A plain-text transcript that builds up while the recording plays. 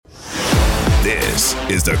This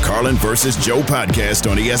is the Carlin versus Joe podcast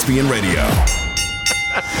on ESPN Radio.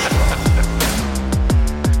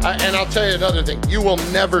 And I'll tell you another thing. You will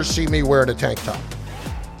never see me wearing a tank top.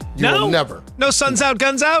 You will never. No sun's out,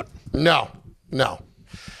 guns out? No.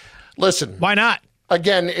 Listen. Why not?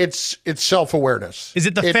 Again, it's self-awareness. Is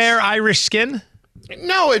it the fair Irish skin?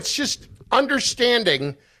 No, it's just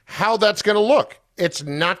understanding how that's going to look. It's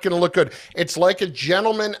not going to look good. It's like a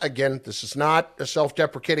gentleman. Again, this is not a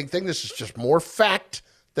self-deprecating thing. This is just more fact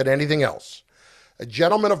than anything else. A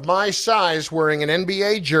gentleman of my size wearing an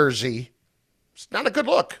NBA jersey, it's not a good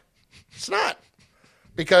look. It's not.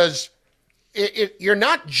 Because you're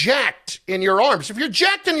not jacked in your arms. If you're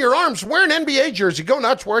jacked in your arms, wear an NBA jersey. Go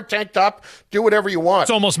nuts, wear a tank top, do whatever you want.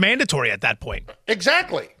 It's almost mandatory at that point.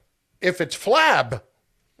 Exactly. If it's flab.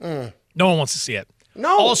 No one wants to see it.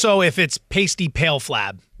 No. Also, if it's pasty pale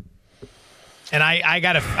flab. And I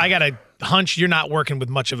got a hunch you're not working with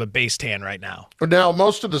much of a base tan right now. Now,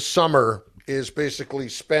 most of the summer is basically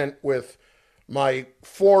spent with my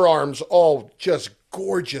forearms all just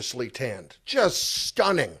gorgeously tanned. Just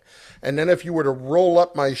stunning. And then if you were to roll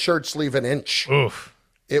up my shirt sleeve an inch, oof,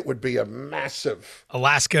 it would be a massive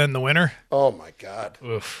Alaska in the winter. Oh my God.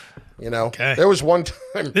 Oof. You know, okay. There was one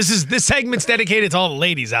time. This segment's dedicated to all the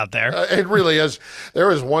ladies out there. It really is. There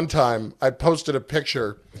was one time I posted a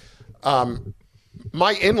picture.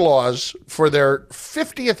 My in-laws, for their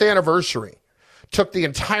 50th anniversary, took the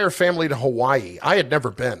entire family to Hawaii. I had never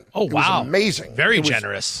been. Oh, it wow. was amazing. Very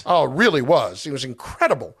generous. Oh, it really was. It was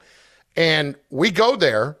incredible. And we go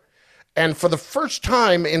there, and for the first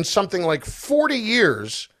time in something like 40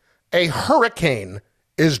 years, a hurricane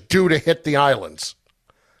is due to hit the islands.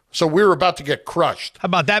 So we were about to get crushed. How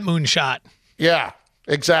about that moonshot? Yeah,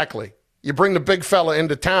 exactly. You bring the big fella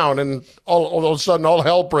into town, and all of a sudden, all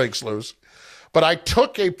hell breaks loose. But I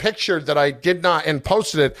took a picture that I did not, and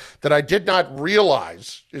posted it, that I did not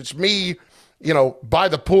realize. It's me, by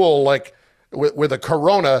the pool, like with a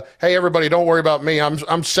Corona. Hey, everybody, don't worry about me.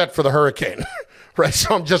 I'm set for the hurricane, right?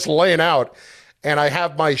 So I'm just laying out, and I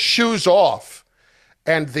have my shoes off,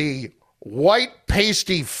 and the white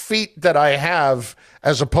pasty feet that I have,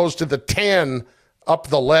 as opposed to the tan up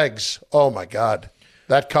the legs. Oh my God,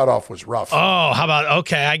 that cutoff was rough. Oh, how about?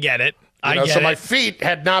 Okay, I get it. My feet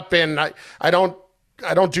had not been. I don't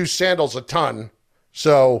do sandals a ton,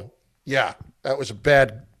 so yeah, that was a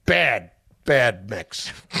bad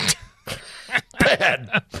mix.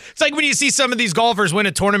 Bad. It's like when you see some of these golfers win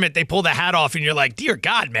a tournament, they pull the hat off, and you're like, "Dear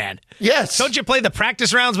God, man!" Yes. Don't you play the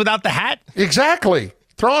practice rounds without the hat? Exactly.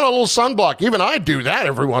 Throw on a little sunblock. Even I do that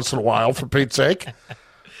every once in a while, for Pete's sake.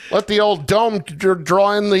 Let the old dome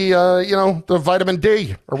draw in the vitamin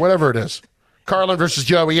D or whatever it is. Carlin versus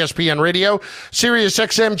Joe, ESPN Radio, Sirius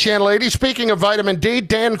XM Channel 80. Speaking of vitamin D,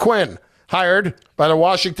 Dan Quinn, hired by the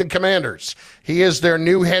Washington Commanders. He is their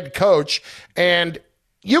new head coach, and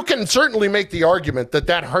you can certainly make the argument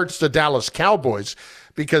that hurts the Dallas Cowboys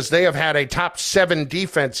because they have had a top 7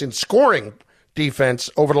 defense in scoring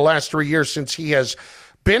defense over the last 3 years since he has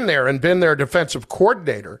been there and been their defensive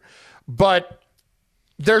coordinator. But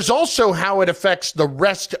there's also how it affects the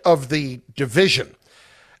rest of the division.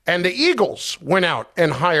 And the Eagles went out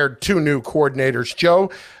and hired 2 new coordinators,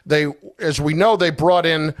 Joe. As we know, they brought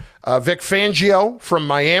in Vic Fangio from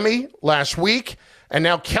Miami last week, and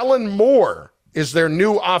now Kellen Moore is their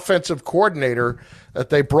new offensive coordinator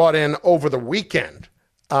that they brought in over the weekend.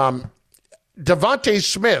 Devontae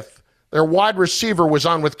Smith, their wide receiver, was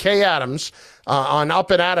on with Kay Adams on Up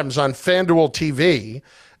and Adams on FanDuel TV,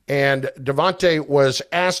 and Devontae was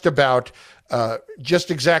asked about just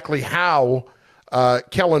exactly how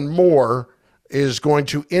Kellen Moore is going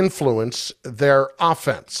to influence their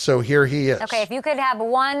offense. So here he is. Okay, if you could have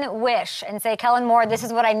one wish and say, Kellen Moore, this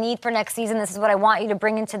is what I need for next season, this is what I want you to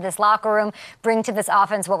bring into this locker room, bring to this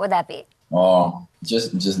offense, what would that be?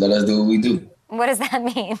 Just let us do what we do. What does that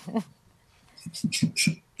mean?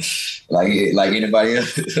 like anybody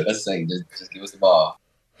else, let's say, just give us the ball.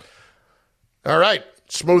 All right,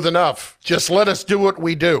 smooth enough. Just let us do what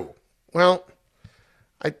we do. Well,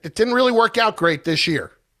 it didn't really work out great this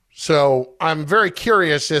year. So I'm very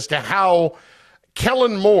curious as to how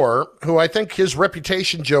Kellen Moore, who I think his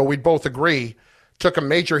reputation, Joe, we'd both agree, took a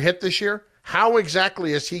major hit this year. How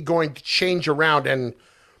exactly is he going to change around and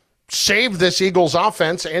save this Eagles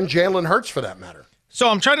offense and Jalen Hurts for that matter? So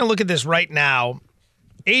I'm trying to look at this right now.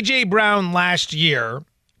 A.J. Brown last year,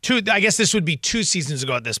 I guess this would be 2 seasons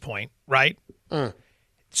ago at this point, right?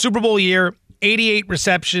 Super Bowl year, 88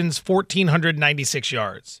 receptions, 1,496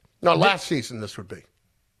 yards. No, last season this would be.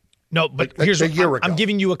 No, but here's a year ago. I'm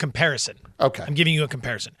giving you a comparison. Okay. I'm giving you a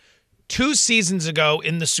comparison. 2 seasons ago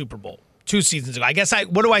in the Super Bowl, 2 seasons ago. I guess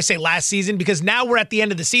what do I say last season? Because now we're at the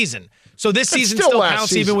end of the season. So this season still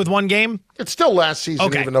counts even with one game? It's still last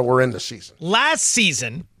season, even though we're in the season. Last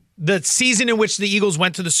season, the season in which the Eagles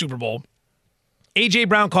went to the Super Bowl, A.J.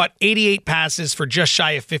 Brown caught 88 passes for just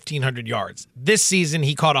shy of 1,500 yards. This season,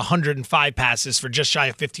 he caught 105 passes for just shy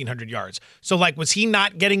of 1,500 yards. So, was he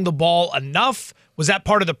not getting the ball enough? Was that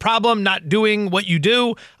part of the problem, not doing what you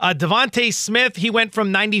do? Devontae Smith, he went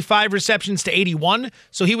from 95 receptions to 81,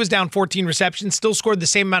 so he was down 14 receptions, still scored the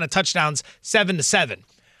same amount of touchdowns, 7-7.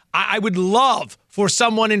 I would love for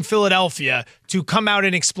someone in Philadelphia to come out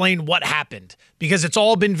and explain what happened, because it's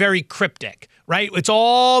all been very cryptic, right? It's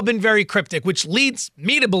all been very cryptic, which leads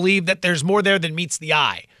me to believe that there's more there than meets the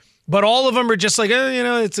eye. But all of them are just like,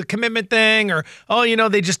 it's a commitment thing, or,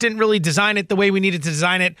 they just didn't really design it the way we needed to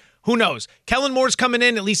design it. Who knows? Kellen Moore's coming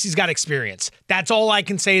in. At least he's got experience. That's all I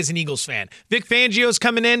can say as an Eagles fan. Vic Fangio's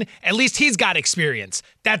coming in. At least he's got experience.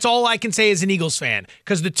 That's all I can say as an Eagles fan.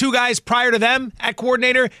 Because the 2 guys prior to them at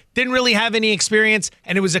coordinator didn't really have any experience,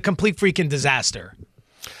 and it was a complete freaking disaster.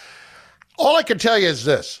 All I can tell you is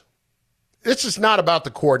this. This is not about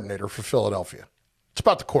the coordinator for Philadelphia. It's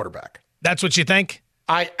about the quarterback. That's what you think?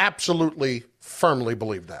 I absolutely, firmly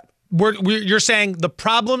believe that. You're saying the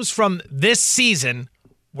problems from this season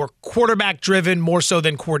were quarterback-driven more so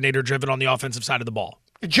than coordinator-driven on the offensive side of the ball.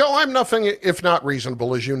 Joe, I'm nothing if not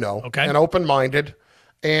reasonable, as you know, and open-minded.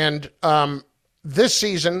 And this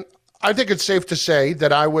season, I think it's safe to say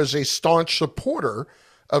that I was a staunch supporter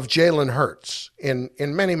of Jalen Hurts in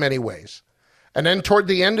many, many ways. And then toward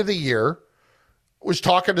the end of the year, was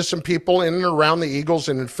talking to some people in and around the Eagles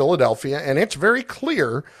and in Philadelphia, and it's very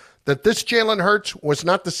clear that this Jalen Hurts was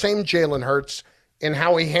not the same Jalen Hurts in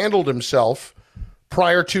how he handled himself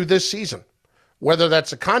prior to this season, whether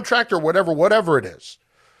that's a contract or whatever it is.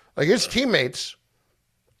 Like his teammates,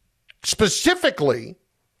 specifically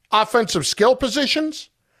offensive skill positions,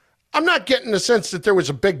 I'm not getting the sense that there was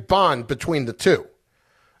a big bond between the two.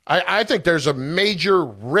 I think there's a major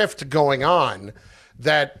rift going on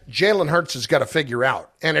that Jalen Hurts has got to figure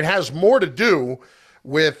out. And it has more to do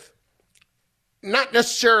with not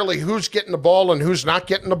necessarily who's getting the ball and who's not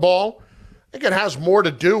getting the ball. I think it has more to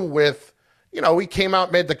do with, he came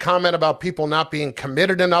out, made the comment about people not being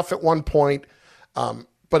committed enough at one point.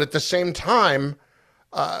 But at the same time,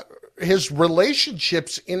 his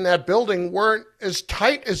relationships in that building weren't as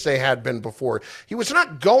tight as they had been before. He was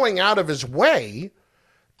not going out of his way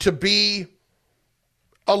to be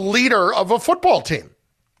a leader of a football team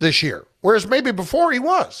this year, whereas maybe before he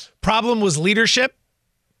was. Problem was leadership.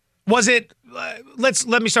 Was it? Let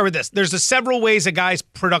me start with this. There's several ways a guy's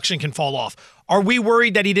production can fall off. Are we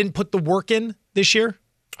worried that he didn't put the work in this year?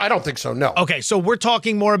 I don't think so, no. Okay, so we're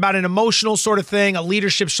talking more about an emotional sort of thing, a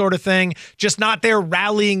leadership sort of thing, just not there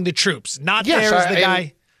rallying the troops. Not there as the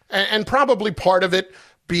guy. And probably part of it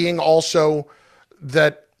being also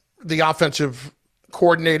that the offensive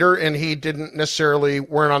coordinator and he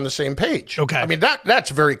weren't on the same page. Okay. I mean, that's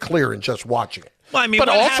very clear in just watching it. Well, I mean, what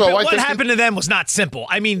happened to them was not simple.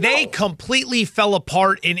 I mean, they completely fell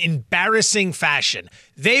apart in embarrassing fashion.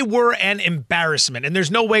 They were an embarrassment, and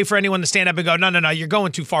there's no way for anyone to stand up and go, no, you're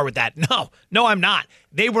going too far with that. No, I'm not.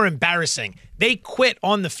 They were embarrassing. They quit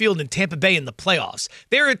on the field in Tampa Bay in the playoffs.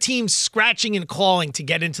 They're a team scratching and clawing to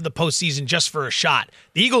get into the postseason just for a shot.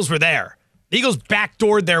 The Eagles were there. The Eagles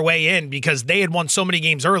backdoored their way in because they had won so many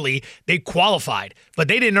games early. They qualified, but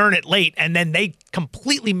they didn't earn it late, and then they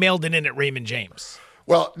completely mailed it in at Raymond James.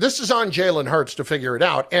 Well, this is on Jalen Hurts to figure it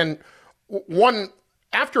out. And one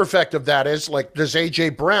after effect of that is, does A.J.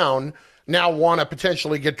 Brown now want to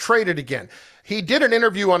potentially get traded again? He did an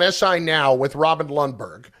interview on SI Now with Robin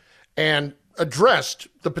Lundberg and addressed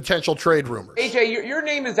the potential trade rumors. AJ, your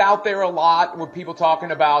name is out there a lot with people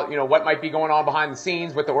talking about, what might be going on behind the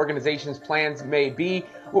scenes, what the organization's plans may be.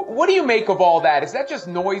 What do you make of all that? Is that just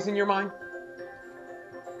noise in your mind?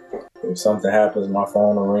 If something happens, my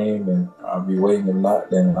phone will ring and I'll be waiting. If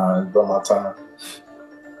not, then I'll enjoy my time.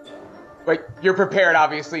 But you're prepared,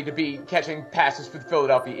 obviously, to be catching passes for the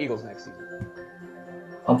Philadelphia Eagles next season.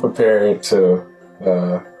 I'm prepared to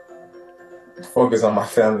focus on my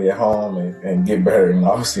family at home and get better in the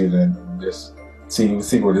offseason and just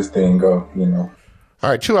see where this thing go, All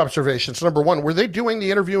right, 2 observations. Number 1, were they doing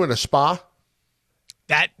the interview in a spa?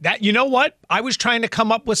 That you know what? I was trying to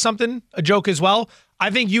come up with something, a joke as well.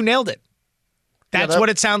 I think you nailed it. That's what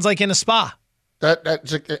it sounds like in a spa.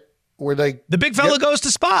 Were they? The big fella goes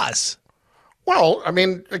to spas. Well, I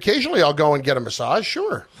mean, occasionally I'll go and get a massage,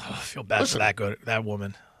 sure. I feel bad for that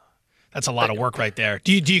woman. That's a lot of work right there.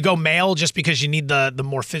 Do you go male just because you need the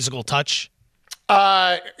more physical touch?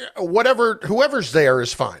 Whoever's there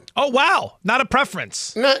is fine. Oh, wow. Not a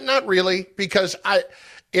preference. Not really, because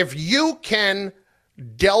if you can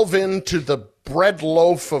delve into the bread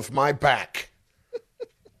loaf of my back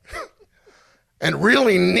and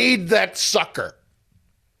really knead that sucker,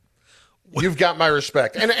 you've got my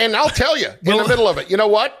respect. And I'll tell you, in the middle of it, you know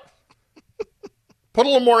what? Put a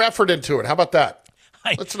little more effort into it. How about that?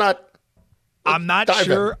 I'm not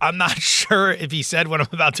sure. I'm not sure if he said what I'm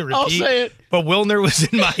about to repeat. I'll say it. But Wilner was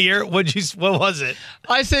in my ear. What was it?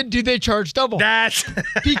 I said, do they charge double? That's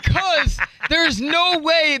because there's no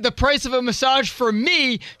way the price of a massage for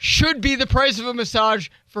me should be the price of a massage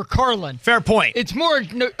for Carlin. Fair point. It's more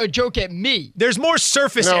a joke at me. There's more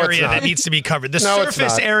surface area that needs to be covered. The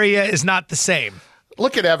surface area is not the same.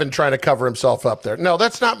 Look at Evan trying to cover himself up there. No,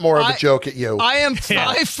 that's not more of a joke at you. I am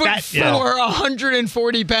 5'4",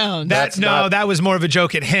 140 pounds. That was more of a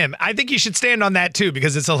joke at him. I think you should stand on that too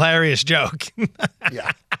because it's a hilarious joke. Yeah.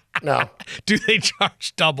 No. Do they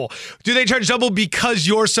charge double? Do they charge double because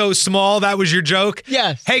you're so small? That was your joke?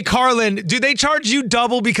 Yes. Hey, Carlin, do they charge you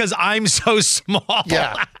double because I'm so small?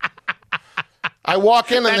 Yeah. I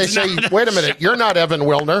walk in and they say, wait a minute, you're not Evan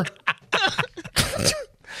Wilner.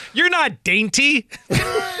 You're not dainty.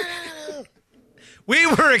 We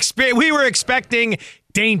were expecting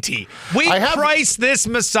dainty. We priced this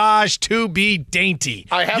massage to be dainty.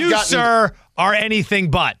 Sir, are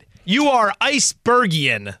anything but. You are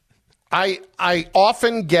icebergian. I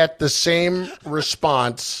often get the same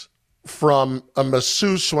response from a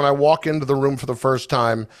masseuse when I walk into the room for the first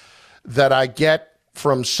time that I get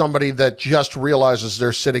from somebody that just realizes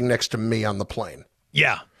they're sitting next to me on the plane.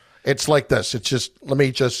 Yeah. It's like this. It's just, let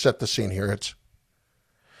me just set the scene here. It's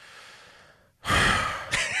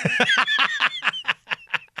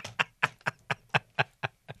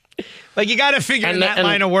like you got to figure in that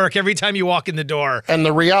line of work every time you walk in the door. And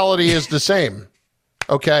the reality is the same.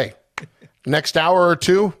 Okay. Next hour or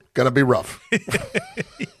two, going to be rough.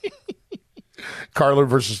 Carlin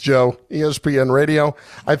versus Joe, ESPN Radio.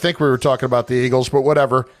 I think we were talking about the Eagles, but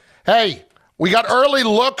whatever. Hey, we got early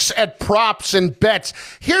looks at props and bets.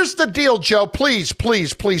 Here's the deal, Joe. Please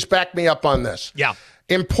back me up on this. Yeah.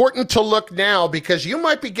 Important to look now because you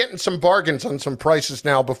might be getting some bargains on some prices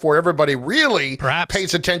now before everybody really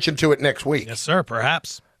pays attention to it next week. Yes, sir,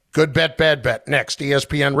 perhaps. Good bet, bad bet. Next,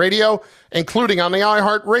 ESPN Radio, including on the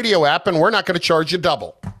iHeart Radio app, and we're not going to charge you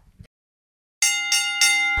double.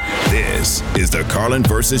 This is the Carlin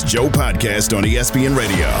versus Joe podcast on ESPN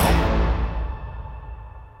Radio.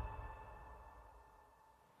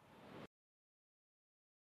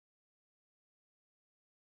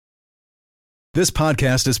 This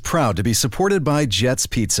podcast is proud to be supported by Jets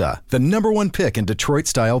Pizza, the #1 pick in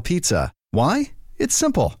Detroit-style pizza. Why? It's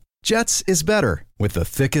simple. Jets is better. With the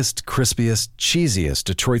thickest, crispiest, cheesiest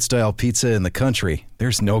Detroit-style pizza in the country,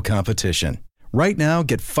 there's no competition. Right now,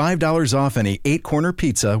 get $5 off any 8-corner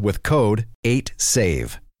pizza with code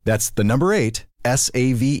 8SAVE. That's the number 8,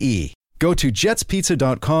 S-A-V-E. Go to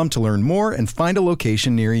jetspizza.com to learn more and find a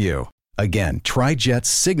location near you. Again, try Jet's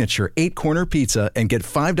signature 8-corner pizza and get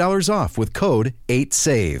 $5 off with code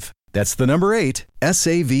 8SAVE. That's the number 8,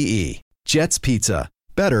 S-A-V-E. Jet's Pizza.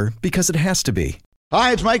 Better because it has to be.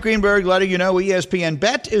 Hi, it's Mike Greenberg letting you know ESPN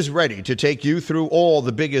Bet is ready to take you through all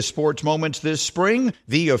the biggest sports moments this spring.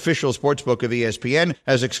 The official sportsbook of ESPN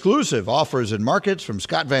has exclusive offers and markets from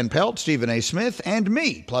Scott Van Pelt, Stephen A. Smith, and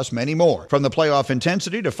me, plus many more. From the playoff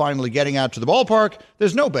intensity to finally getting out to the ballpark,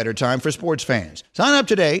 there's no better time for sports fans. Sign up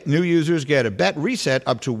today. New users get a bet reset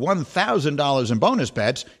up to $1,000 in bonus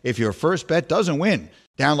bets if your first bet doesn't win.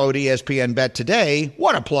 Download ESPN Bet today.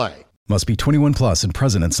 What a play. Must be 21 plus and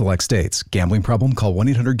present in select states. Gambling problem? Call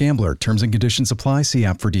 1-800-GAMBLER. Terms and conditions apply. See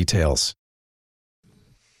app for details.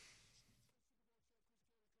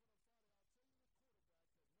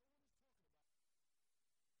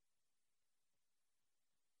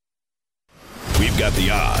 We've got the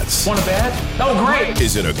odds. Want to bet? Oh, great.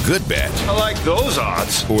 Is it a good bet? I like those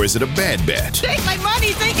odds. Or is it a bad bet? Take my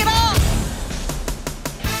money, take it all.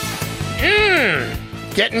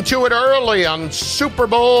 Getting to it early on Super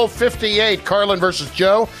Bowl 58, Carlin versus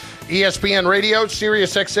Joe, ESPN Radio,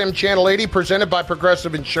 Sirius XM Channel 80, presented by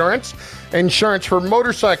Progressive Insurance. Insurance for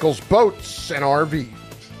motorcycles, boats, and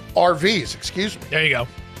RVs, excuse me. There you go.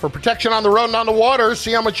 For protection on the road and on the water,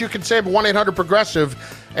 see how much you can save at 1-800-PROGRESSIVE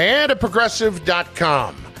and at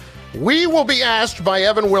Progressive.com. We will be asked by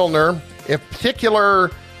Evan Wilner if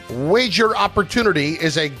particular wager opportunity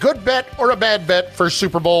is a good bet or a bad bet for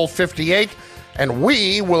Super Bowl 58. And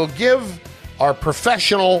we will give our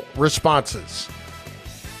professional responses.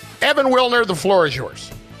 Evan Wilner, the floor is yours.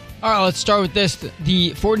 All right, let's start with this.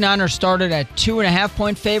 The 49ers started at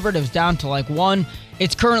 2.5-point favorite. It was down to like 1.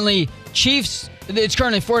 It's currently 49ers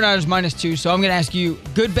 -2. So I'm going to ask you,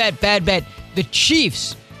 good bet, bad bet. The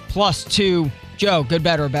Chiefs +2. Joe, good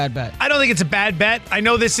bet or bad bet? I don't think it's a bad bet. I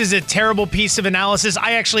know this is a terrible piece of analysis.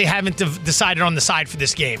 I actually haven't decided on the side for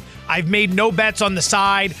this game. I've made no bets on the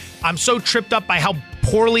side. I'm so tripped up by how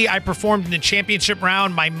poorly I performed in the championship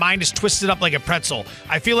round. My mind is twisted up like a pretzel.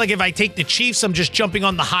 I feel like if I take the Chiefs, I'm just jumping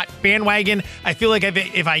on the hot bandwagon. I feel like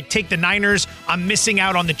if I take the Niners, I'm missing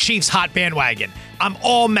out on the Chiefs' hot bandwagon. I'm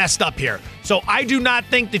all messed up here. So I do not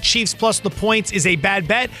think the Chiefs plus the points is a bad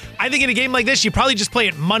bet. I think in a game like this, you probably just play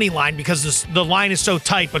it money line because the line is so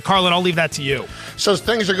tight. But Carlin, I'll leave that to you. So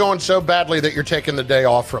things are going so badly that you're taking the day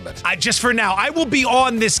off from it. Just for now. I will be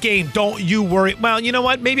on this game. Don't you worry. Well, you know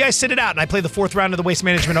what? Maybe I sit it out and I play the 4th round of the Waste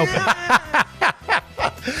Management Open.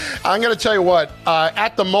 I'm going to tell you what.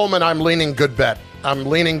 At the moment, I'm leaning good bet.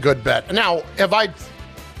 Now, have I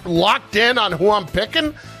locked in on who I'm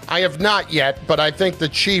picking? I have not yet, but I think the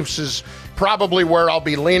Chiefs is probably where I'll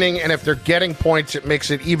be leaning, and if they're getting points, it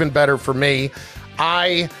makes it even better for me.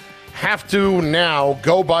 I have to now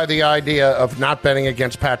go by the idea of not betting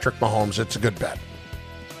against Patrick Mahomes. It's a good bet.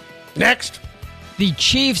 Next. The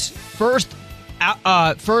Chiefs' first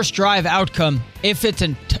drive outcome, if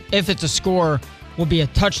it's a score, will be a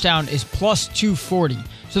touchdown, is +240.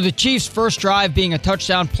 So the Chiefs' first drive being a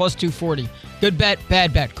touchdown, +240. Good bet,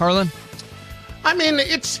 bad bet. Carlin? I mean,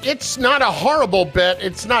 it's not a horrible bet.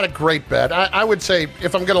 It's not a great bet. I would say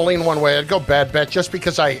if I'm going to lean one way, I'd go bad bet just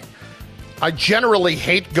because I generally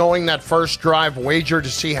hate going that first drive wager to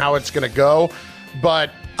see how it's going to go. But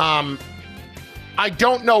I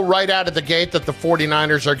don't know right out of the gate that the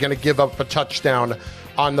 49ers are going to give up a touchdown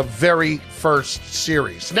on the very first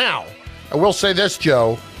series. Now, I will say this,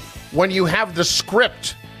 Joe. When you have the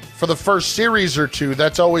script for the first series or two,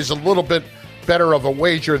 that's always a little bit better of a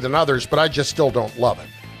wager than others, but I just still don't love it.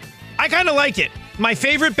 I kind of like it. My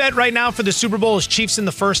favorite bet right now for the Super Bowl is Chiefs in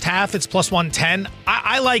the first half. It's +110.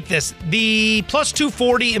 I like this. The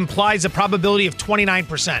 +240 implies a probability of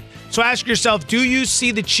 29%. So ask yourself, do you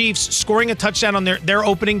see the Chiefs scoring a touchdown on their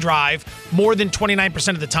opening drive more than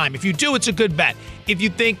 29% of the time? If you do, it's a good bet. If you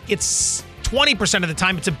think it's 20% of the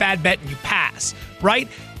time, it's a bad bet and you pass, right?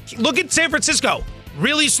 Look at San Francisco.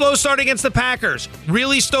 Really slow start against the Packers.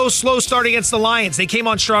 Really slow start against the Lions. They came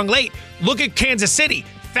on strong late. Look at Kansas City.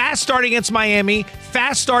 Fast start against Miami.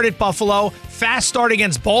 Fast start at Buffalo. Fast start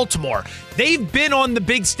against Baltimore. They've been on the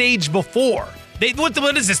big stage before.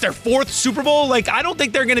 What is this, their 4th Super Bowl? I don't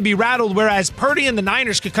think they're going to be rattled, whereas Purdy and the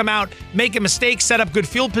Niners could come out, make a mistake, set up good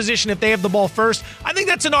field position if they have the ball first. I think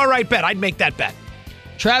that's an all right bet. I'd make that bet.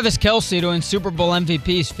 Travis Kelce to win Super Bowl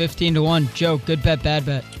MVPs 15-1. Joe, good bet, bad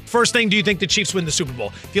bet. First thing, do you think the Chiefs win the Super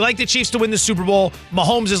Bowl? If you like the Chiefs to win the Super Bowl,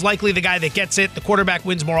 Mahomes is likely the guy that gets it. The quarterback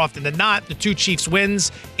wins more often than not. The 2 Chiefs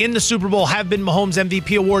wins in the Super Bowl have been Mahomes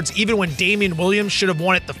MVP awards, even when Damian Williams should have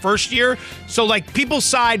won it the first year. So, people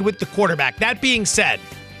side with the quarterback. That being said,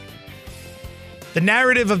 the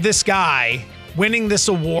narrative of this guy winning this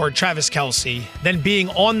award, Travis Kelce, then being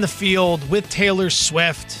on the field with Taylor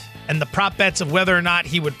Swift, and the prop bets of whether or not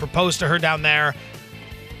he would propose to her down there,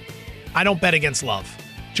 I don't bet against love.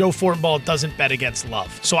 Joe Fortenbaugh doesn't bet against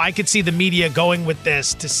love. So I could see the media going with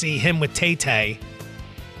this to see him with Tay-Tay.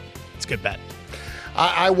 It's a good bet.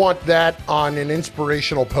 I want that on an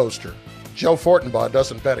inspirational poster. Joe Fortenbaugh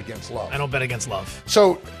doesn't bet against love. I don't bet against love.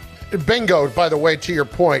 So, bingo, by the way, to your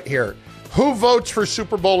point here. Who votes for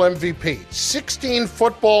Super Bowl MVP? 16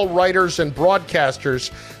 football writers and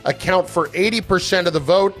broadcasters account for 80% of the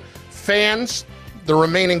vote. Fans, the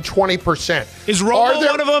remaining 20%. Is Romo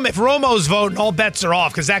one of them? If Romo's voting, all bets are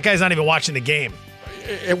off because that guy's not even watching the game.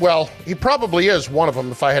 Well, he probably is one of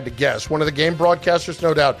them, if I had to guess. One of the game broadcasters,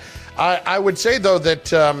 no doubt. I would say, though,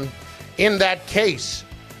 that in that case,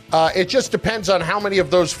 it just depends on how many of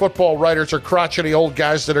those football writers are crotchety old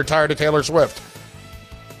guys that are tired of Taylor Swift.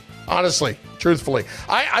 Honestly, truthfully.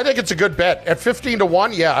 I think it's a good bet. At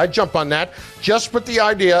 15-1, yeah, I'd jump on that. Just with the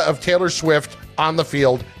idea of Taylor Swift on the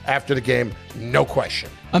field after the game, no question.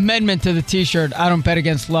 Amendment to the T-shirt, I don't bet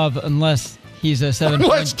against love unless he's a 7-point...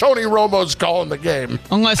 Unless Tony Romo's calling the game.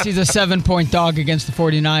 Unless he's a 7-point dog against the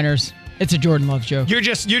 49ers. It's a Jordan Love joke. You're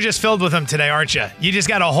just filled with him today, aren't you? You just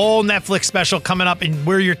got a whole Netflix special coming up and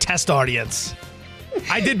we're your test audience.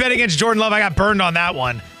 I did bet against Jordan Love. I got burned on that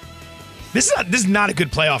one. This is not a good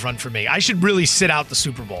playoff run for me. I should really sit out the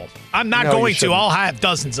Super Bowl. I'm not going to. I'll have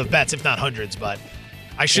dozens of bets, if not hundreds, but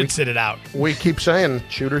I should sit it out. We keep saying,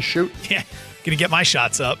 shooters shoot. Yeah, gonna get my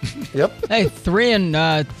shots up. Yep. Hey, 3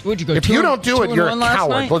 and what'd you go? If you don't do it, you're a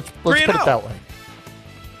coward. Let's put it that way.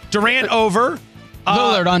 Durant over,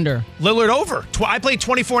 Lillard under. Lillard over. I played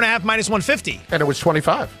 24.5 minus 150. And it was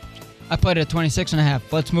 25. I played it at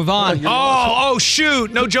 26.5. Let's move on. Oh,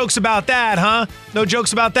 shoot. No jokes about that, huh? No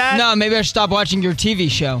jokes about that? No, maybe I should stop watching your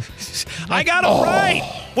TV show. I got it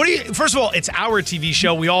right. First of all, it's our TV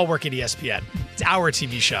show. We all work at ESPN. It's our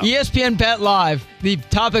TV show. ESPN Bet Live. The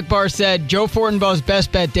topic bar said Joe Fortenbaugh's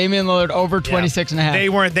best bet, Damian Lillard over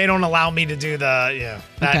 26.5. They don't allow me to do that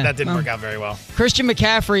didn't work out very well. Christian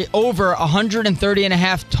McCaffrey over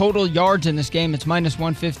 130.5 total yards in this game. It's minus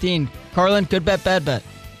 115. Carlin, good bet, bad bet.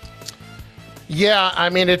 Yeah, I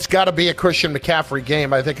mean, it's got to be a Christian McCaffrey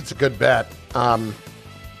game. I think it's a good bet.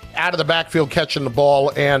 Out of the backfield catching the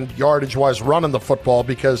ball and yardage-wise running the football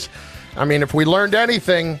because, I mean, if we learned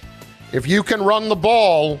anything, if you can run the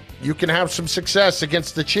ball, you can have some success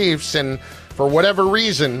against the Chiefs. And for whatever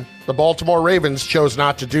reason, the Baltimore Ravens chose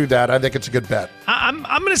not to do that. I think it's a good bet. I'm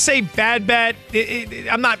going to say bad bet.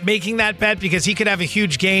 I'm not making that bet because he could have a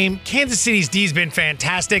huge game. Kansas City's D's been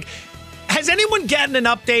fantastic. Has anyone gotten an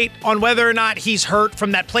update on whether or not he's hurt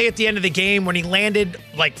from that play at the end of the game when he landed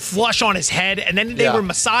like flush on his head and then they were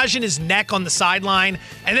massaging his neck on the sideline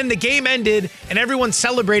and then the game ended and everyone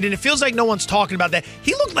celebrated? It feels like no one's talking about that.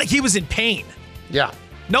 He looked like he was in pain. Yeah.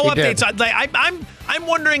 No updates. I'm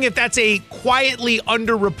wondering if that's a quietly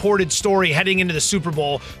underreported story heading into the Super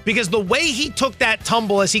Bowl because the way he took that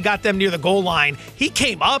tumble as he got them near the goal line, he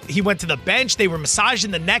came up, he went to the bench, they were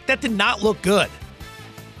massaging the neck. That did not look good.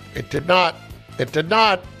 It did not.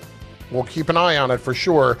 We'll keep an eye on it for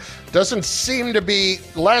sure. Doesn't seem to be,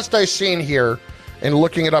 last I seen here, and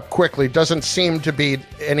looking it up quickly, doesn't seem to be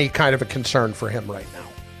any kind of a concern for him right now.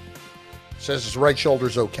 Says his right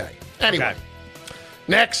shoulder's okay. Anyway,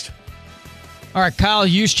 Next. All right, Kyle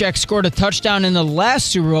Juszczyk scored a touchdown in the last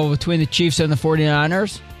Super Bowl between the Chiefs and the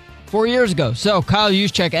 49ers 4 years ago. So Kyle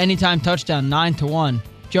Juszczyk, anytime touchdown, 9-1.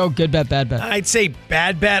 Joe, good bet, bad bet. I'd say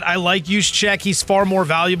bad bet. I like Juszczyk. He's far more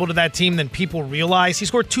valuable to that team than people realize. He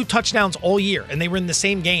scored 2 touchdowns all year, and they were in the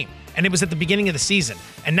same game. And it was at the beginning of the season.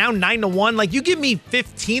 And now 9-1. Like, you give me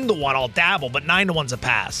 15-1, I'll dabble, but 9-1's a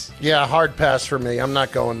pass. Yeah, hard pass for me. I'm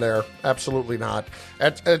not going there. Absolutely not.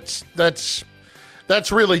 That's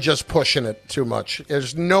really just pushing it too much.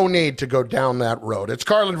 There's no need to go down that road. It's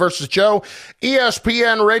Carlin versus Joe.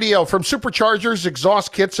 ESPN Radio. From superchargers,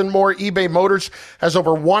 exhaust kits, and more, eBay Motors has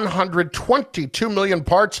over 122 million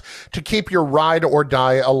parts to keep your ride or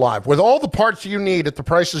die alive. With all the parts you need at the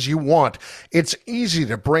prices you want, it's easy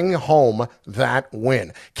to bring home that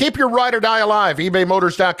win. Keep your ride or die alive.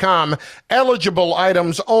 ebaymotors.com. Eligible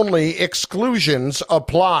items only. Exclusions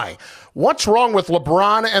apply. What's wrong with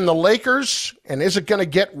LeBron and the Lakers? And is it going to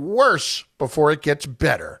get worse before it gets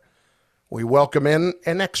better? We welcome in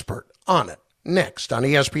an expert on it next on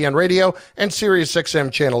ESPN Radio and Sirius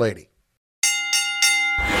XM Channel 80.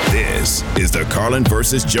 This is the Carlin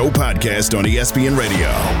versus Joe podcast on ESPN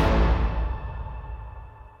Radio.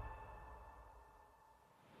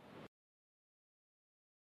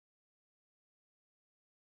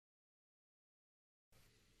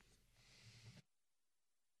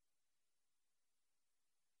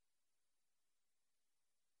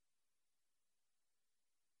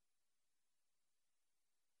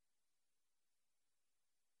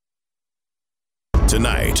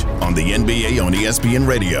 Tonight on the NBA on ESPN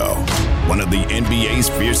Radio, one of the NBA's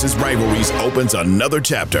fiercest rivalries opens another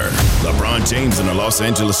chapter. LeBron James and the Los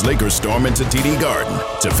Angeles Lakers storm into TD Garden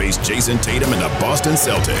to face Jason Tatum and the Boston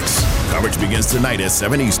Celtics. Coverage begins tonight at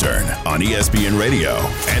 7 Eastern on ESPN Radio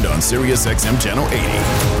and on Sirius XM Channel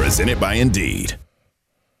 80. Presented by Indeed.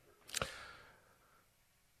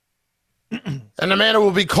 And the man who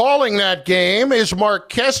will be calling that game is Mark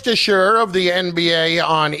Kestisher of the NBA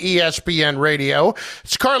on ESPN Radio.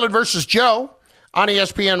 It's Carlin versus Joe on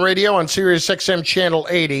ESPN Radio on Sirius XM Channel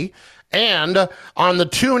 80. And on the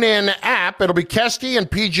TuneIn app, it'll be Kesty and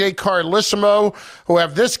PJ Carlissimo who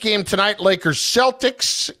have this game tonight.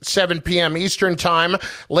 Lakers-Celtics, 7 p.m. Eastern Time.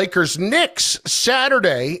 Lakers-Knicks,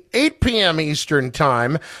 Saturday, 8 p.m. Eastern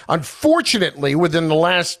Time. Unfortunately, within the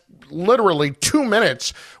last literally 2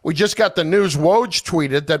 minutes, we just got the news. Woj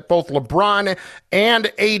tweeted that both LeBron and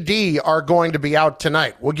AD are going to be out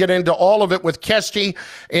tonight. We'll get into all of it with Kesty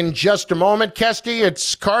in just a moment. Kesty,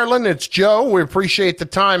 it's Carlin, it's Joe. We appreciate the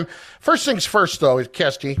time. First things first, though,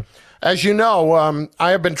 Kesty. As you know,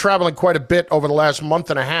 I have been traveling quite a bit over the last month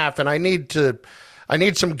and a half, and I need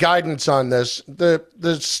some guidance on this.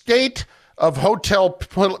 The state of hotel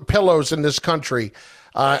pillows in this country.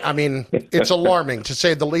 I mean, it's alarming, to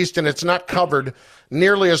say the least, and it's not covered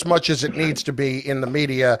nearly as much as it needs to be in the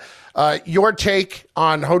media. Your take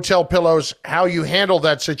on hotel pillows, how you handle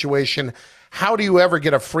that situation. How do you ever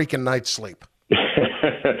get a freaking night's sleep?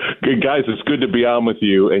 Good guys, it's good to be on with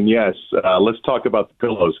you. And yes, let's talk about the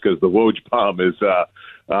pillows, because the Woj bomb is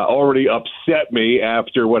already upset me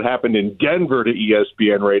after what happened in Denver to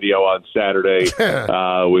ESPN Radio on Saturday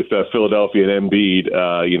with Philadelphia and Embiid,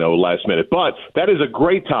 last minute. But that is a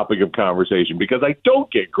great topic of conversation because I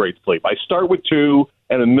don't get great sleep. I start with 2,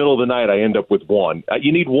 and in the middle of the night I end up with 1.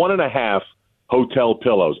 You need 1.5 hotel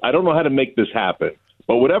pillows. I don't know how to make this happen,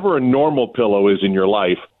 but whatever a normal pillow is in your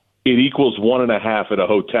life, it equals 1.5 at a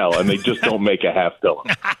hotel, and they just don't make a half pillow.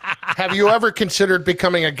 Have you ever considered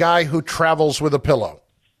becoming a guy who travels with a pillow?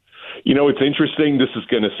 It's interesting. This is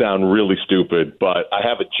going to sound really stupid, but I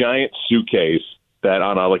have a giant suitcase that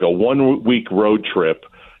on a 1-week road trip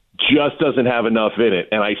just doesn't have enough in it.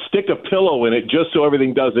 And I stick a pillow in it just so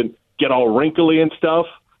everything doesn't get all wrinkly and stuff.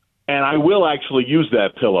 And I will actually use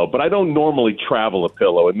that pillow, but I don't normally travel a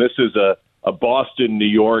pillow. And this is a Boston, New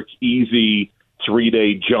York, easy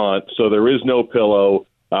 3-day jaunt. So there is no pillow.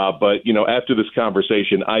 But, after this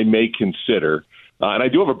conversation, I may consider. And I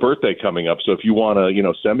do have a birthday coming up, so if you want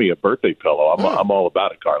to, send me a birthday pillow, I'm all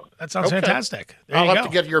about it, Carlin. That sounds fantastic. There I'll you have go.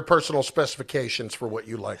 to get your personal specifications for what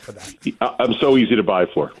you like for that. I'm so easy to buy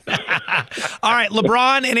for. All right,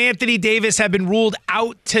 LeBron and Anthony Davis have been ruled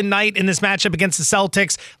out tonight in this matchup against the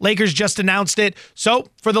Celtics. Lakers just announced it. So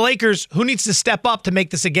for the Lakers, who needs to step up to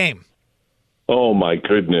make this a game? Oh, my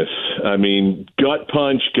goodness. I mean, gut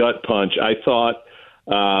punch. I thought,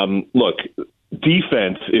 look,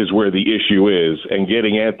 defense is where the issue is, and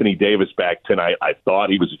getting Anthony Davis back tonight, I thought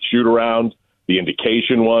he was a shoot-around. The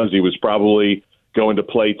indication was he was probably going to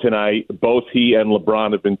play tonight. Both he and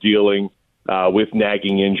LeBron have been dealing with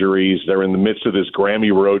nagging injuries. They're in the midst of this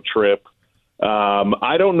Grammy road trip.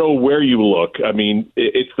 I don't know where you look. I mean,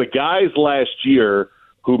 it's the guys last year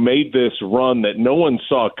who made this run that no one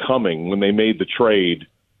saw coming when they made the trade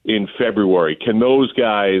in February. Can those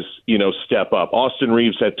guys, step up? Austin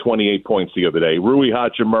Reeves had 28 points the other day. Rui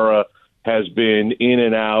Hachimura has been in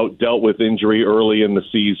and out, dealt with injury early in the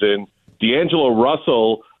season. D'Angelo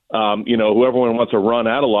Russell, who everyone wants to run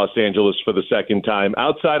out of Los Angeles for the second time,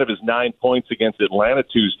 outside of his 9 points against Atlanta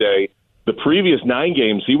Tuesday, the previous 9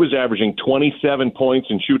 games, he was averaging 27 points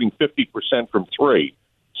and shooting 50% from 3.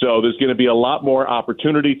 So there's going to be a lot more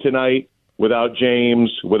opportunity tonight without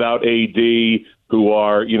James, without AD, who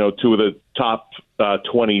are, 2 of the top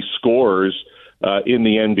 20 scorers in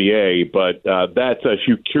the NBA. But that's a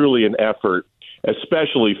Herculean effort,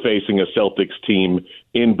 especially facing a Celtics team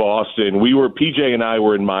in Boston. PJ and I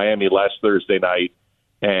were in Miami last Thursday night,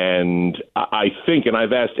 and I think, and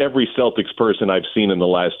I've asked every Celtics person I've seen in the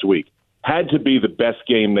last week, had to be the best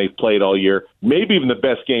game they've played all year, maybe even the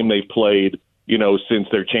best game they've played, since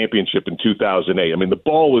their championship in 2008. I mean, the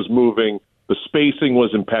ball was moving. The spacing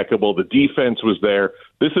was impeccable. The defense was there.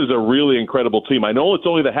 This is a really incredible team. I know it's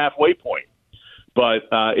only the halfway point, but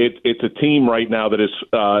it's a team right now that is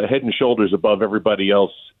head and shoulders above everybody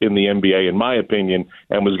else in the NBA, in my opinion,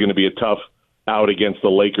 and was going to be a tough out against the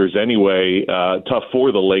Lakers anyway, tough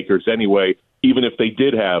for the Lakers anyway, even if they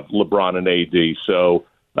did have LeBron and AD. So,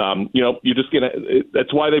 you're just going to –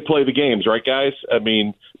 that's why they play the games, right, guys? I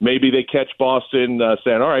mean, maybe they catch Boston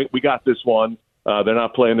saying, all right, we got this one. They're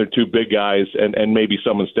not playing their 2 big guys, and maybe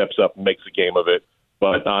someone steps up and makes a game of it.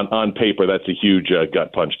 But on paper, that's a huge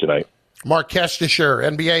gut punch tonight. Mark Kestisher,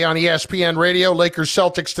 NBA on ESPN Radio, Lakers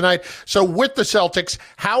Celtics tonight. So with the Celtics,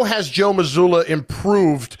 how has Joe Mazzulla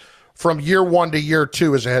improved from year 1 to year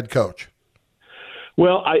 2 as a head coach?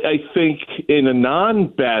 Well, I think in a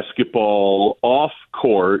non-basketball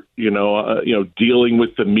off-court, dealing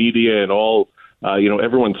with the media and all,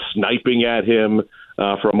 everyone sniping at him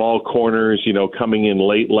from all corners, coming in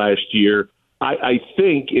late last year. I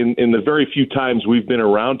think in the very few times we've been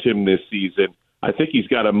around him this season, I think he's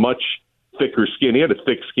got a much thicker skin. He had a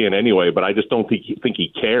thick skin anyway, but I just don't think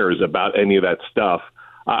he cares about any of that stuff.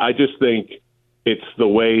 I just think it's the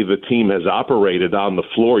way the team has operated on the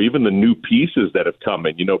floor, even the new pieces that have come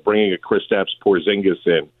in, bringing a Kristaps Porzingis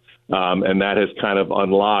in, and that has kind of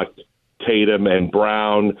unlocked Tatum and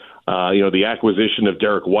Brown. The acquisition of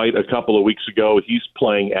Derek White a couple of weeks ago, he's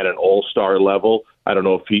playing at an all-star level. I don't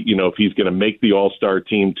know if he's going to make the all-star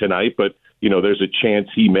team tonight, but, there's a chance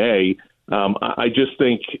he may. I just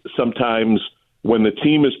think sometimes when the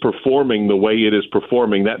team is performing the way it is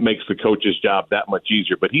performing, that makes the coach's job that much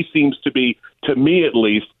easier. But he seems to be, to me at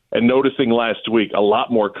least, and noticing last week, a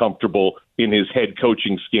lot more comfortable in his head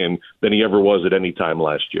coaching skin than he ever was at any time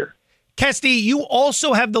last year. Kesty, you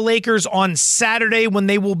also have the Lakers on Saturday when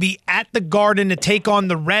they will be at the Garden to take on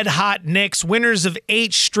the red-hot Knicks, winners of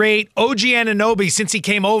 8 straight. OG Anunoby, since he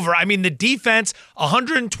came over, I mean, the defense,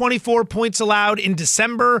 124 points allowed in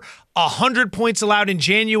December, 100 points allowed in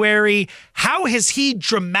January. How has he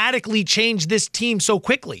dramatically changed this team so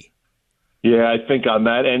quickly? Yeah, I think on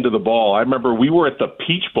that end of the ball, I remember we were at the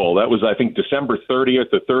Peach Bowl. That was, I think, December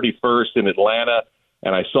 30th or 31st in Atlanta,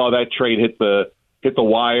 and I saw that trade hit the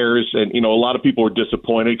wires, and a lot of people were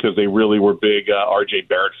disappointed because they really were big RJ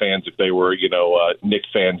Barrett fans if they were Knicks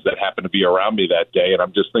fans that happened to be around me that day. And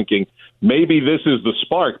I'm just thinking maybe this is the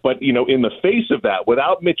spark. But in the face of that,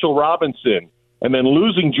 without Mitchell Robinson and then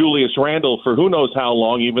losing Julius Randle for who knows how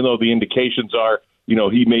long, even though the indications are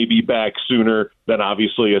he may be back sooner than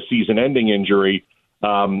obviously a season-ending injury.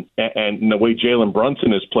 And the way Jalen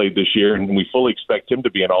Brunson has played this year, and we fully expect him to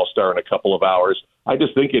be an all-star in a couple of hours, I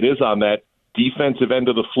just think it is on that defensive end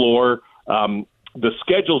of the floor. The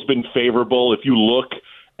schedule's been favorable. If you look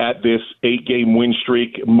at this 8-game win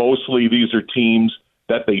streak, mostly these are teams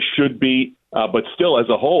that they should beat. But still, as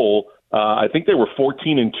a whole, I think they were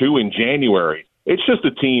 14-2 in January. It's just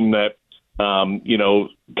a team that,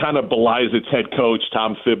 kind of belies its head coach,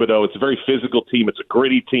 Tom Thibodeau. It's a very physical team. It's a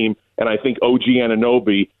gritty team. And I think OG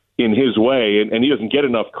Anunoby, in his way, and he doesn't get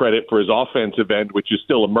enough credit for his offensive end, which is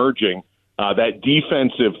still emerging, that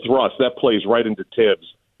defensive thrust, that plays right into Tibbs.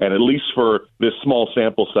 And at least for this small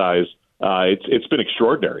sample size, it's been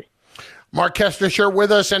extraordinary. Mark Kestisher with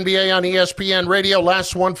us, NBA on ESPN Radio.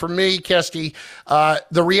 Last one for me, Kesty.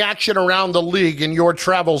 The reaction around the league in your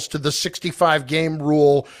travels to the 65-game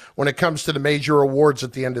rule when it comes to the major awards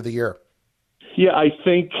at the end of the year. Yeah, I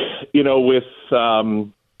think, with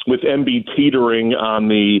Embiid teetering on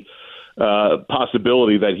the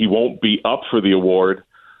possibility that he won't be up for the award,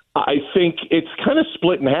 I think it's kind of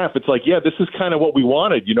split in half. It's like, yeah, this is kind of what we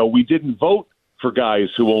wanted. We didn't vote for guys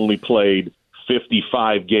who only played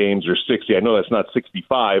 55 games or 60. I know that's not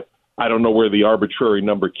 65. I don't know where the arbitrary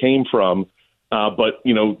number came from. But,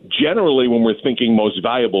 generally when we're thinking most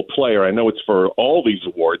valuable player, I know it's for all these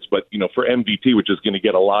awards, but, for MVP, which is going to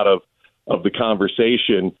get a lot of the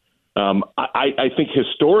conversation, I think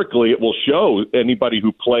historically it will show anybody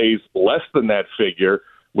who plays less than that figure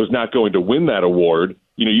was not going to win that award.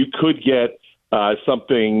 You could get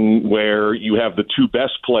something where you have the two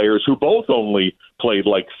best players who both only played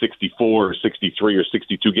like 64 or 63 or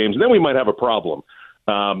 62 games, and then we might have a problem.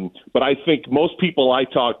 But I think most people I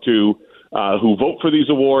talk to who vote for these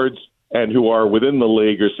awards and who are within the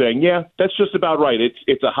league are saying, yeah, that's just about right.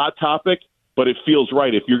 It's a hot topic, but it feels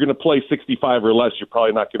right. If you're going to play 65 or less, you're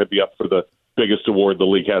probably not going to be up for the biggest award the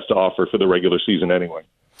league has to offer for the regular season anyway.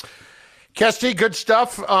 Kesty, good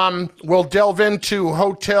stuff. We'll delve into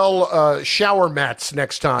hotel shower mats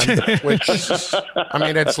next time, which,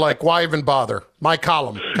 it's like, why even bother? My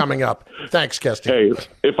column coming up. Thanks, Kesty. Hey,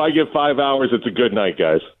 if I get 5 hours, it's a good night,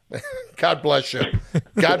 guys. God bless you.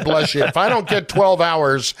 God bless you. If I don't get 12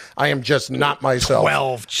 hours, I am just not myself.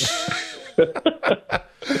 12.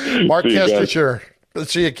 Mark Kestisher.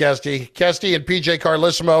 Let's see you, Kesty. Kesty and PJ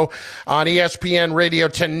Carlissimo on ESPN Radio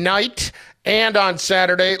tonight. And on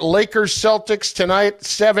Saturday, Lakers-Celtics tonight,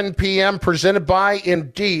 7 p.m., presented by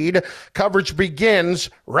Indeed. Coverage begins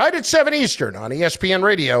right at 7 Eastern on ESPN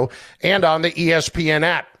Radio and on the ESPN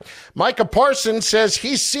app. Micah Parsons says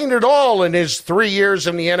he's seen it all in his 3 years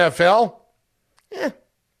in the NFL.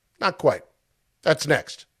 Not quite. That's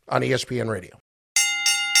next on ESPN Radio.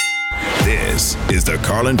 This is the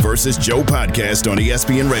Carlin versus Joe podcast on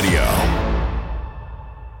ESPN Radio.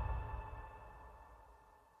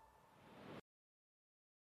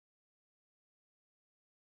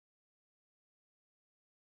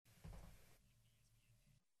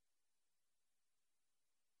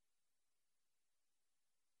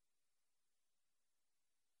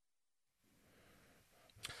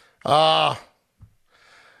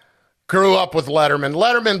 Grew up with Letterman.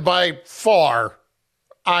 Letterman, by far,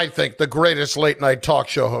 I think, the greatest late-night talk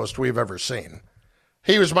show host we've ever seen.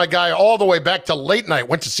 He was my guy all the way back to late night.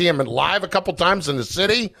 Went to see him live a couple times in the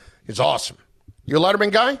city. He's awesome. You a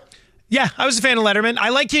Letterman guy? Yeah, I was a fan of Letterman. I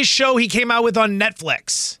like his show he came out with on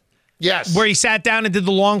Netflix. Yes. Where he sat down and did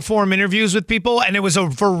the long-form interviews with people, and it was a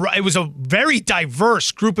very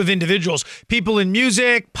diverse group of individuals. People in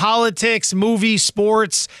music, politics, movies,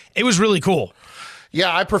 sports. It was really cool.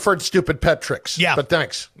 Yeah, I preferred Stupid Pet Tricks. Yeah. But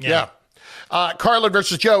thanks. Yeah. Carlin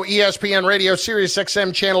versus Joe, ESPN Radio, Sirius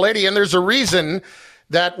XM Channel 80. And there's a reason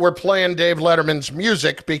that we're playing Dave Letterman's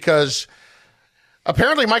music, because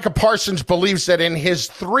apparently Micah Parsons believes that in his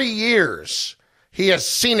 3 years, he has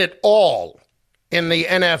seen it all in the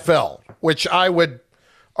NFL, which I would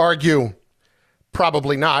argue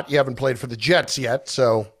Probably not. You haven't played for the Jets yet,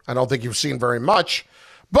 so I don't think you've seen very much.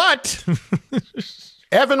 But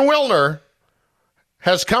Evan Wilner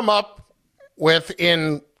has come up with,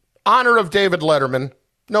 in honor of David Letterman,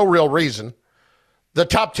 no real reason, the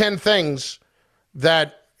top 10 things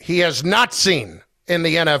that he has not seen in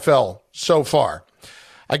the NFL so far.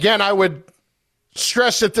 Again, I would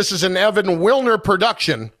stress that this is an Evan Wilner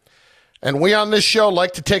production, and we on this show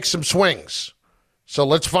like to take some swings. So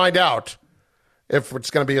let's find out if it's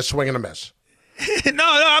going to be a swing and a miss. No,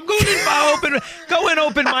 I'm going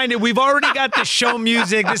open-minded. We've already got the show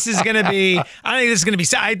music. I think this is going to be,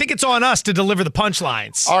 I think it's on us to deliver the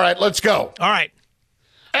punchlines. All right, let's go. All right.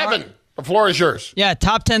 Evan, the floor is yours. Yeah,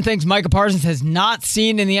 top 10 things Micah Parsons has not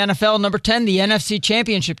seen in the NFL. Number 10, the NFC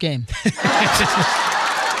Championship game.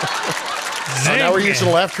 Now we're using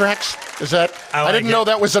laugh tracks? Is that? I didn't know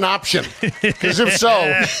that was an option. Because if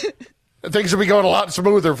so, things would be going a lot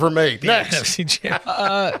smoother for me. Next.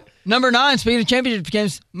 Number 9, speaking of championship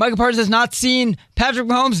games, Micah Parsons has not seen Patrick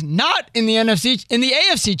Mahomes not in the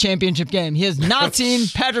AFC Championship game. He has not seen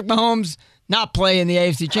Patrick Mahomes not play in the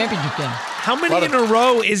AFC Championship game. How many in a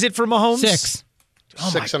row is it for Mahomes? 6.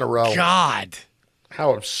 Six in a row. God.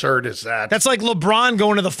 How absurd is that? That's like LeBron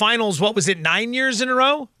going to the finals. What was it, 9 years in a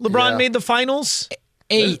row? LeBron made the finals?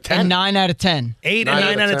 8 and 9 out of 10. 8 and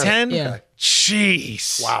 9 out of 10? Yeah.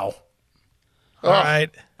 Jeez. Wow. All right.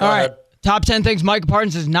 All right. Top 10 things Micah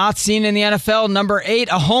Parsons has not seen in the NFL. Number 8,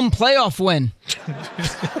 a home playoff win.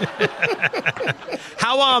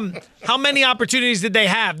 How many opportunities did they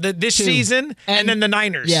have this 2. season and then the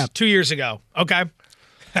Niners 2 years ago? Okay.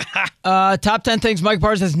 Top 10 things Micah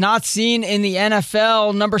Parsons has not seen in the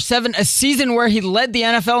NFL. Number 7, a season where he led the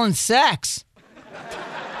NFL in sacks.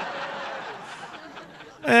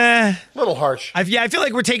 Little harsh. I feel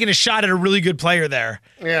like we're taking a shot at a really good player there.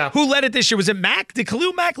 Yeah. Who led it this year? Was it Mack? Did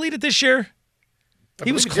Khalil Mack lead it this year?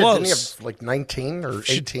 He was close. Didn't he have like 19 or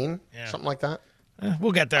 18? Something like that?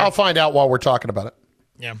 We'll get there. I'll find out while we're talking about it.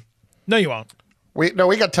 Yeah. No, you won't. We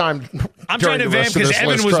got time. I'm trying to vamp because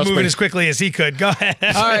Evan was moving as quickly as he could. Go ahead.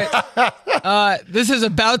 All right. This is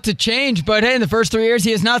about to change, but hey, in the first 3 years,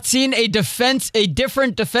 he has not seen a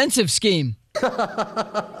different defensive scheme.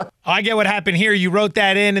 I get what happened here. You wrote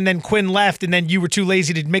that in, and then Quinn left, and then you were too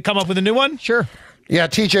lazy to come up with a new one? Sure. Yeah,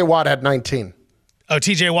 T.J. Watt had 19. Oh,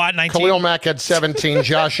 T.J. Watt, 19? Khalil Mack had 17.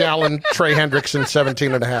 Josh Allen, Trey Hendrickson,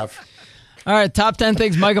 17 and a half. All right, top 10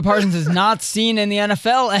 things Micah Parsons has not seen in the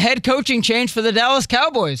NFL. A head coaching change for the Dallas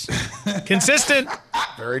Cowboys. Consistent.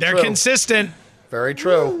 They're consistent. Very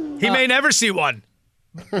true. He may never see one.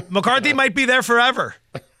 McCarthy might be there forever.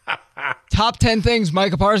 Top 10 things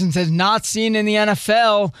Micah Parsons has not seen in the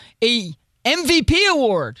NFL. A MVP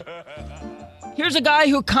award. Here's a guy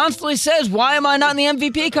who constantly says, why am I not in the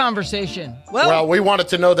MVP conversation? Well, we wanted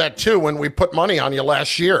to know that too when we put money on you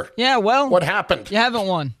last year. Yeah, well. What happened? You haven't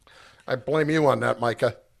won. I blame you on that,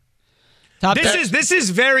 Micah. This is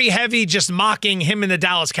very heavy, just mocking him and the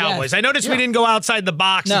Dallas Cowboys. Yes. I noticed we didn't go outside the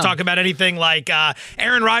box to talk about anything like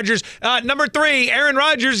Aaron Rodgers. Number 3, Aaron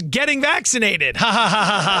Rodgers getting vaccinated. Ha ha ha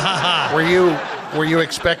ha ha ha. Were you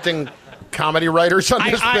expecting comedy writers on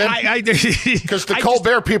this bit? Because the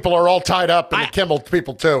Colbert people are all tied up, and the Kimmel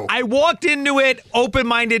people too. I walked into it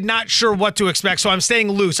open-minded, not sure what to expect, so I'm staying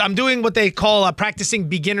loose. I'm doing what they call practicing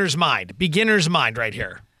beginner's mind. Beginner's mind right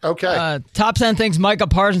here. Okay. Top 10 things Micah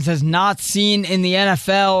Parsons has not seen in the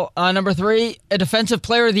NFL. Number 3, a Defensive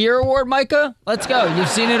Player of the Year award, Micah. Let's go. You've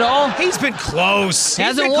seen it all? He's been close.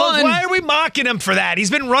 Hasn't won. Why are we mocking him for that? He's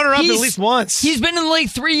been runner-up at least once. He's been in the league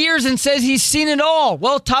 3 years and says he's seen it all.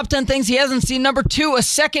 Well, top 10 things he hasn't seen. Number 2, a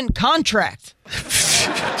second contract.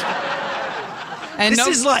 And this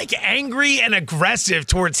is like angry and aggressive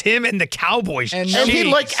towards him and the Cowboys. And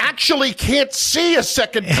he actually can't see a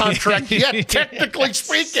second contract yet, technically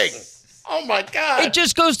speaking. Oh, my God. It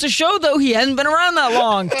just goes to show, though, he hasn't been around that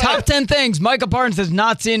long. Top 10 things Micah Parsons has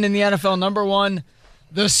not seen in the NFL. Number 1,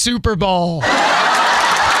 the Super Bowl.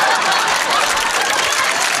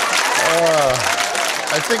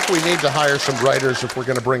 I think we need to hire some writers if we're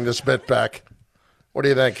going to bring this bit back. What do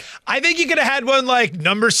you think? I think you could have had one like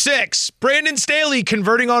number 6, Brandon Staley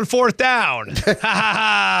converting on 4th down. Exactly.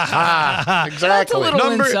 That's a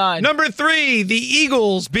little inside. Number 3, the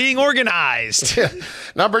Eagles being organized.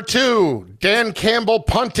 Number 2, Dan Campbell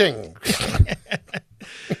punting.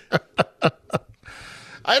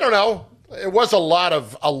 I don't know. It was a lot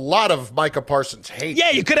of Micah Parsons hate.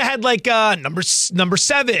 Yeah, you could have had like number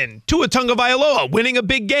 7, Tua Tagovailoa winning a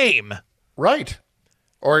big game. Right.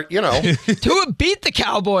 Or, Tua beat the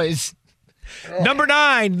Cowboys. Number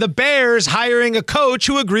 9, the Bears hiring a coach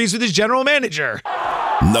who agrees with his general manager.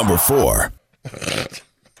 Number 4.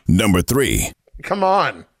 Number 3. Come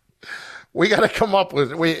on. We got to come up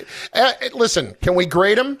with listen, can we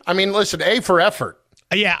grade him? I mean, listen, A for effort.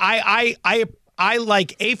 Yeah, I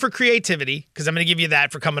like A for creativity, because I'm going to give you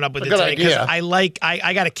that for coming up with it good today. idea.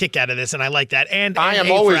 I got a kick out of this, and I like that. And I am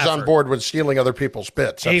A always for on effort. board with stealing other people's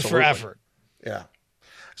bits. A Absolutely. for effort. Yeah.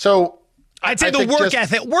 So I'd say the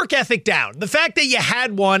work ethic down. The fact that you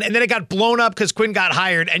had one and then it got blown up because Quinn got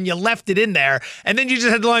hired and you left it in there, and then you just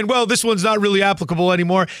had the line, well, this one's not really applicable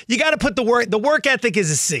anymore. You got to put the work ethic is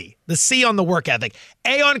a C. The C on the work ethic.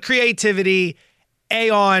 A on creativity. A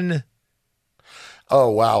on. Oh,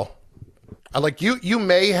 wow. I like you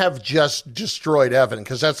may have just destroyed Evan,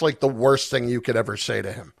 because that's like the worst thing you could ever say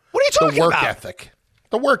to him. What are you talking about? about?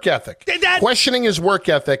 The work ethic. Questioning his work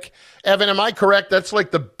ethic. Evan, am I correct? That's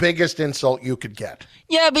like the biggest insult you could get.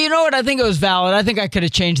 Yeah, but you know what? I think it was valid. I think I could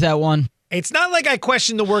have changed that one. It's not like I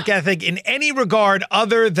questioned the work ethic in any regard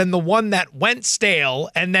other than the one that went stale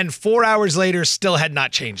and then 4 hours later still had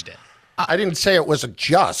not changed it. I didn't say it wasn't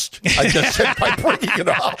just. I just said by bringing it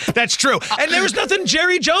up. That's true. And there was nothing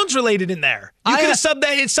Jerry Jones related in there. You could have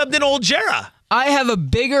subbed in old Jera. I have a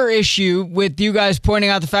bigger issue with you guys pointing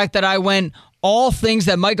out the fact that I went all things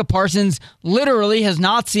that Micah Parsons literally has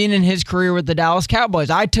not seen in his career with the Dallas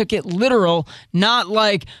Cowboys. I took it literal, not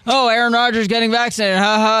like, oh, Aaron Rodgers getting vaccinated,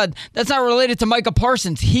 haha. That's not related to Micah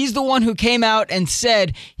Parsons. He's the one who came out and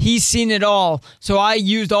said he's seen it all. So I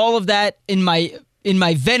used all of that in my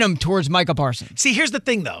venom towards Micah Parsons. See, here's the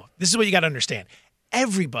thing, though. This is what you got to understand.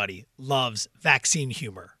 Everybody loves vaccine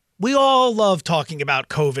humor. We all love talking about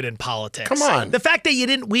COVID and politics. Come on. The fact that you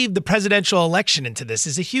didn't weave the presidential election into this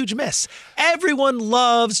is a huge miss. Everyone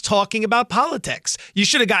loves talking about politics. You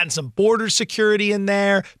should have gotten some border security in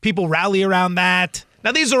there. People rally around that.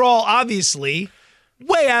 Now, these are all obviously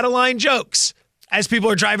way out of line jokes. As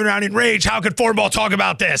people are driving around in rage, how could Forball talk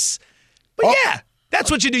about this? But yeah,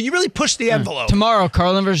 that's what you do. You really push the envelope. Tomorrow,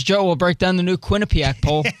 Carlin versus Joe will break down the new Quinnipiac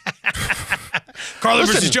poll. Carlin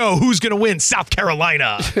versus Joe, who's going to win? South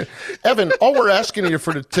Carolina. Evan, all we're asking you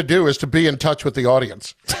to do is to be in touch with the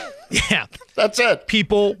audience. Yeah. That's it.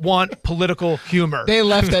 People want political humor. They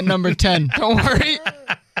left at number 10. Don't worry.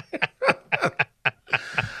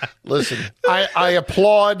 Listen, I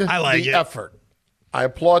applaud the effort. I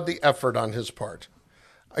applaud the effort on his part.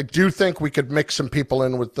 I do think we could mix some people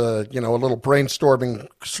in with a little brainstorming,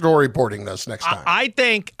 storyboarding this next time. I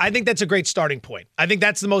think that's a great starting point. I think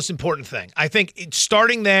that's the most important thing. I think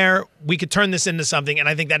starting there, we could turn this into something, and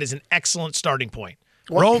I think that is an excellent starting point.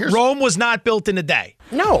 Well, Rome was not built in a day.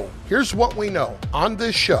 No. Here's what we know. On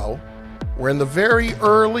this show, we're in the very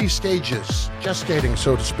early stages, gestating,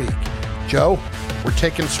 so to speak. Joe, we're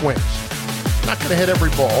taking swings. Not going to hit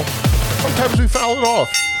every ball. Sometimes we foul it off.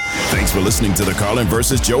 Thanks for listening to the Carlin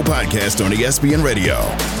vs. Joe podcast on ESPN Radio.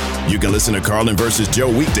 You can listen to Carlin vs. Joe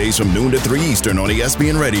weekdays from noon to 3 Eastern on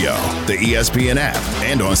ESPN Radio, the ESPN app,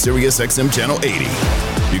 and on SiriusXM Channel 80.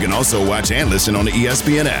 You can also watch and listen on the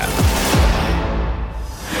ESPN app.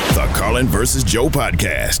 The Carlin vs. Joe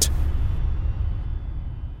podcast.